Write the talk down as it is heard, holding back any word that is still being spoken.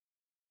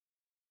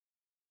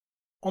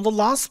On the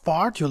last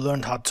part, you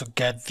learned how to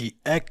get the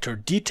actor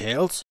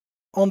details.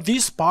 On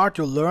this part,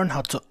 you'll learn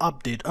how to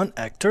update an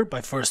actor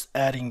by first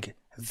adding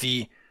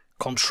the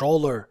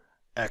controller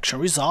action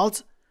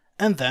result,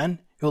 and then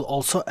you'll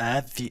also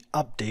add the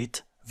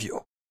update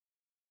view.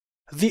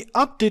 The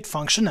update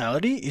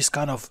functionality is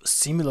kind of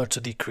similar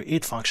to the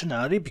create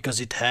functionality because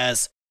it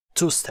has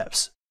two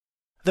steps.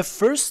 The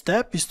first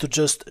step is to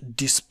just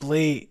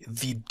display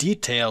the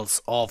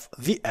details of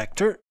the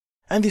actor,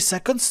 and the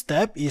second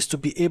step is to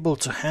be able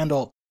to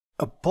handle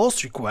a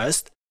post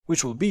request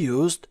which will be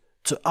used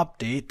to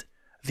update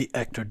the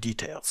actor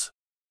details.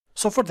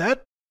 So for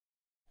that,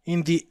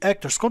 in the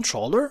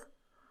ActorsController,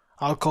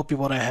 I'll copy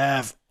what I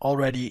have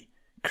already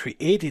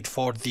created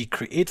for the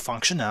create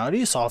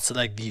functionality. So I'll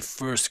select the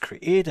first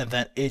create and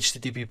then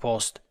HTTP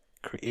post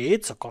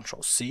create, so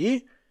Control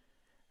C,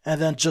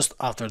 and then just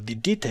after the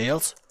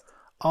details,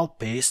 I'll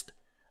paste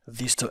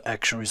these two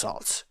action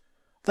results.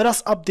 Let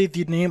us update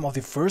the name of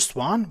the first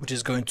one, which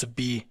is going to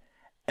be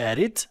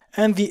edit,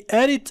 and the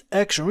edit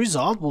action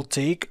result will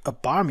take a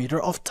parameter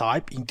of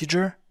type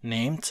integer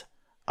named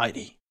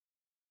ID.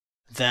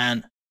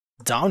 Then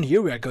down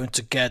here we are going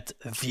to get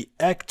the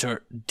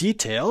actor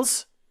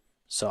details.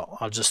 So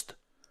I'll just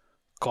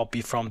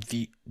copy from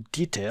the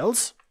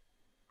details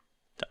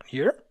down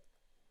here.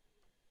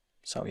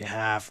 So we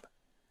have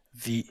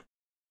the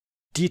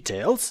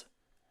details,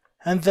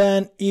 and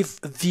then if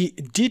the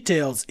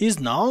details is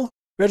null,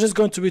 we're just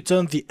going to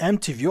return the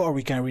empty view, or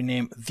we can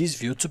rename this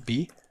view to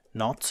be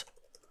not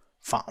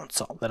found.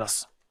 So let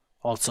us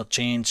also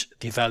change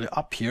the value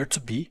up here to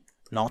be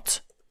not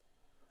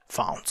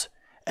found.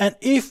 And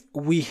if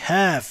we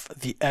have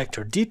the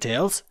actor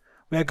details,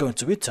 we are going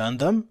to return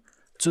them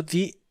to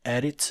the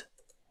edit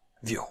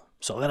view.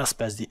 So let us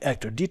pass the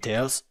actor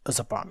details as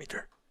a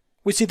parameter.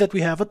 We see that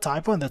we have a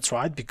typo, and that's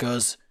right,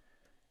 because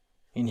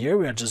in here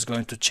we are just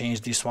going to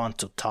change this one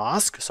to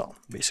task. So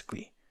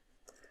basically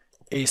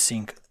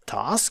async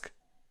task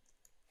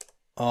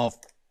of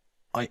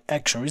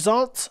action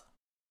results.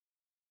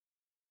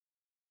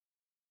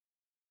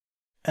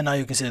 And now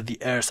you can see that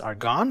the errors are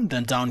gone.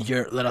 Then down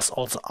here, let us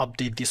also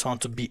update this one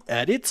to be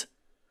edit.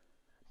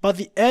 But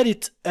the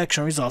edit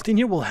action result in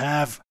here will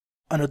have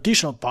an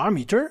additional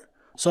parameter.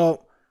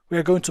 So we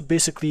are going to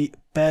basically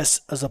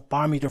pass as a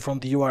parameter from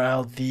the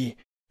URL the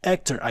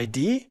actor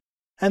ID.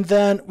 And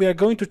then we are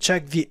going to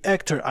check the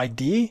actor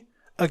ID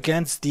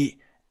against the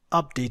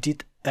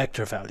updated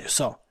actor value.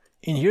 So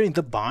in here in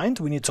the bind,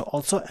 we need to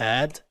also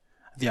add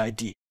the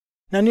ID.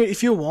 Now here,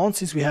 if you want,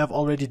 since we have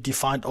already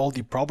defined all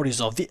the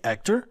properties of the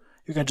actor,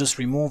 you can just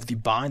remove the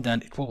bind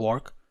and it will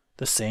work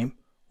the same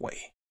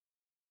way.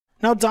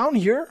 Now down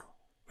here,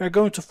 we are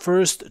going to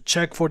first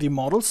check for the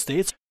model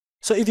state.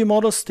 So if the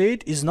model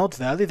state is not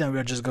valid, then we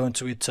are just going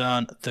to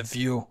return the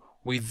view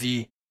with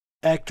the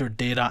actor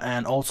data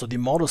and also the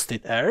model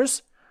state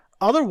errors.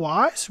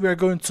 Otherwise, we are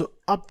going to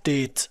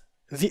update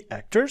the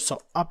actor.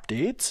 So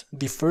update,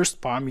 the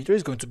first parameter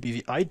is going to be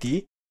the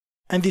ID,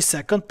 and the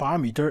second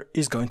parameter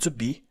is going to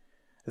be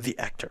the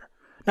actor.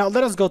 Now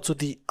let us go to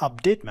the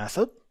update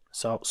method.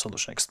 So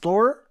Solution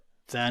Explorer,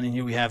 then in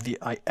here we have the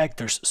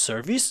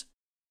ActorsService.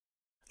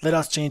 Let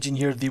us change in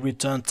here the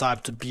return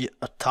type to be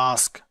a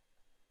task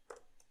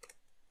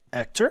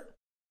actor,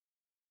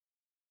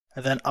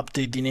 and then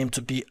update the name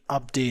to be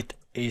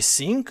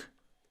UpdateAsync.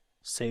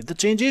 Save the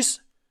changes.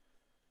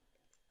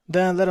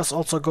 Then let us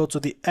also go to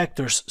the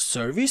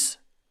ActorsService.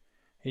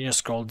 And you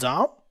scroll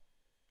down.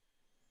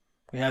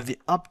 We have the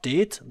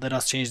update. Let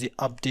us change the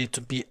update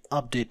to be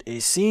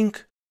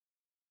UpdateAsync.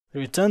 The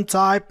return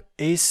type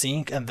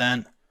async, and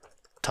then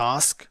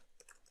task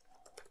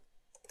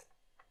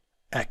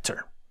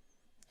actor.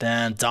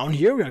 Then down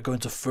here we are going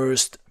to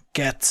first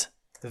get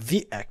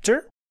the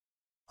actor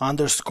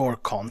underscore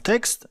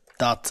context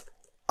dot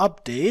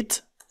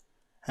update,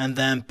 and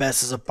then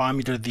pass as a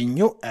parameter the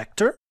new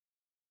actor.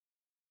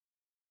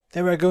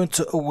 Then we're going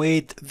to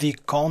await the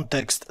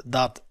context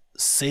dot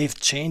save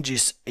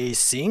changes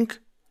async,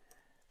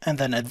 and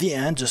then at the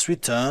end just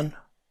return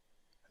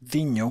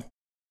the new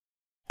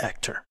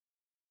actor.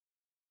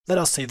 Let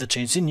us save the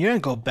change in here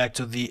and go back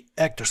to the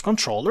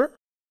ActorsController.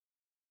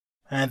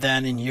 And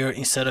then in here,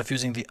 instead of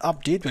using the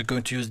update, we're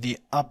going to use the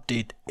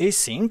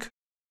UpdateAsync.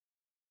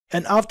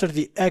 And after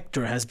the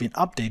actor has been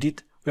updated,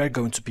 we are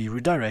going to be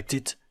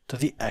redirected to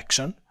the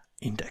action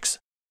index.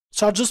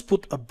 So I'll just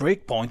put a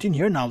breakpoint in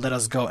here. Now let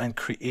us go and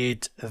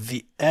create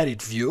the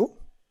edit view.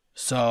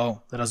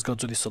 So let us go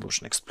to the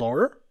Solution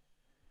Explorer.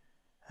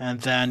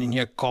 And then in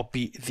here,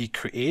 copy the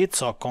create.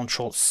 So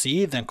Control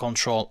C, then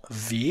Control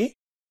V.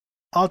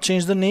 I'll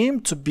change the name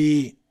to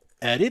be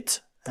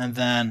edit and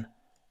then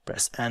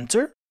press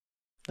enter.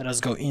 Let us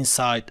go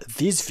inside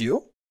this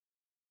view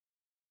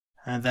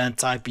and then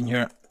type in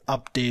here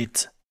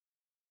update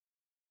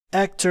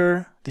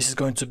actor. This is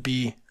going to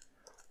be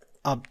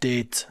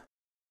update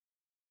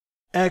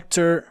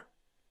actor.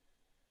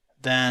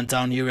 Then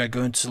down here we are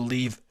going to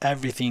leave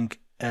everything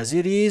as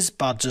it is,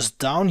 but just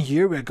down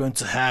here we're going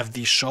to have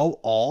the show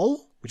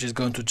all, which is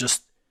going to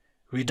just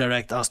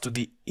redirect us to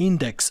the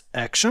index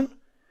action.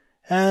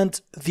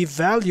 And the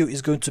value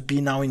is going to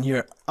be now in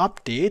here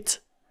update.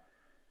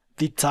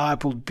 The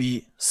type will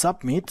be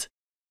submit,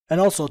 and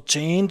also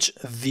change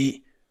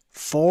the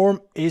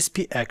form ASP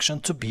action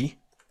to be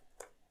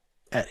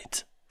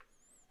edit.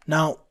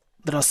 Now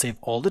let us save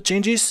all the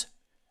changes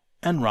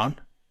and run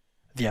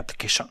the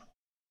application.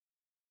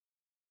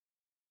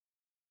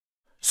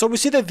 So we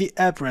see that the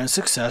app ran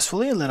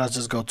successfully. Let us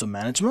just go to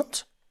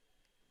management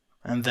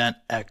and then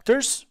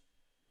actors.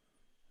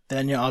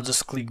 Then I'll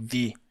just click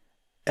the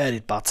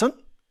edit button.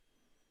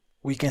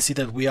 We can see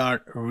that we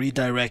are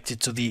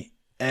redirected to the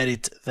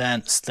edit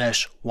then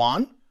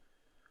 /1.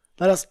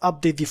 Let us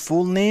update the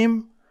full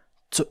name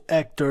to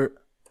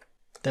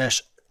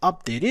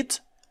actor-updated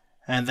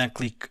and then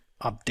click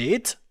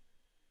update.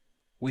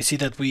 We see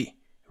that we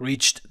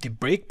reached the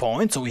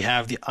breakpoint, so we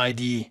have the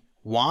ID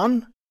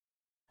 1,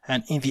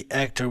 and in the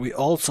actor we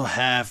also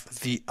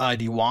have the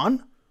ID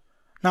 1.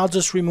 Now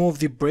just remove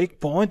the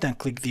breakpoint and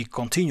click the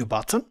continue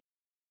button.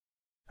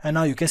 And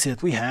now you can see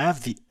that we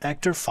have the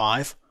actor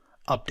 5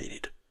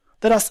 updated.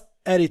 Let us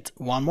edit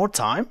one more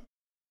time.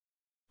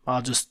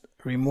 I'll just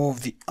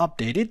remove the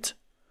updated.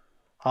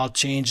 I'll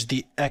change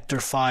the actor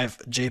 5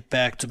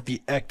 JPEG to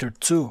be actor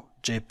 2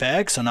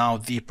 JPEG. So now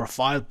the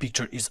profile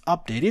picture is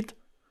updated.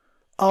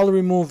 I'll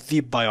remove the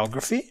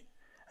biography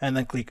and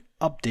then click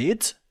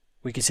update.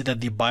 We can see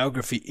that the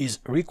biography is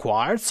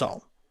required.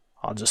 So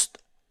I'll just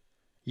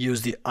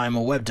use the I'm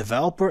a web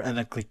developer and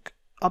then click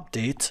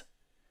update.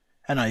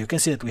 And now you can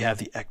see that we have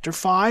the actor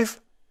 5.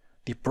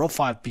 The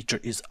profile picture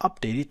is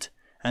updated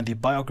and the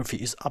biography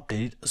is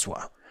updated as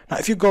well. Now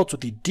if you go to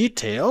the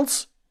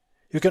details,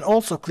 you can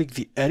also click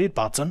the edit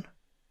button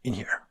in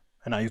here.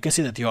 And now you can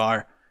see that you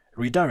are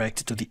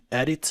redirected to the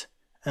edit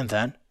and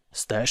then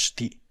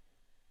 /the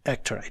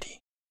actor ID.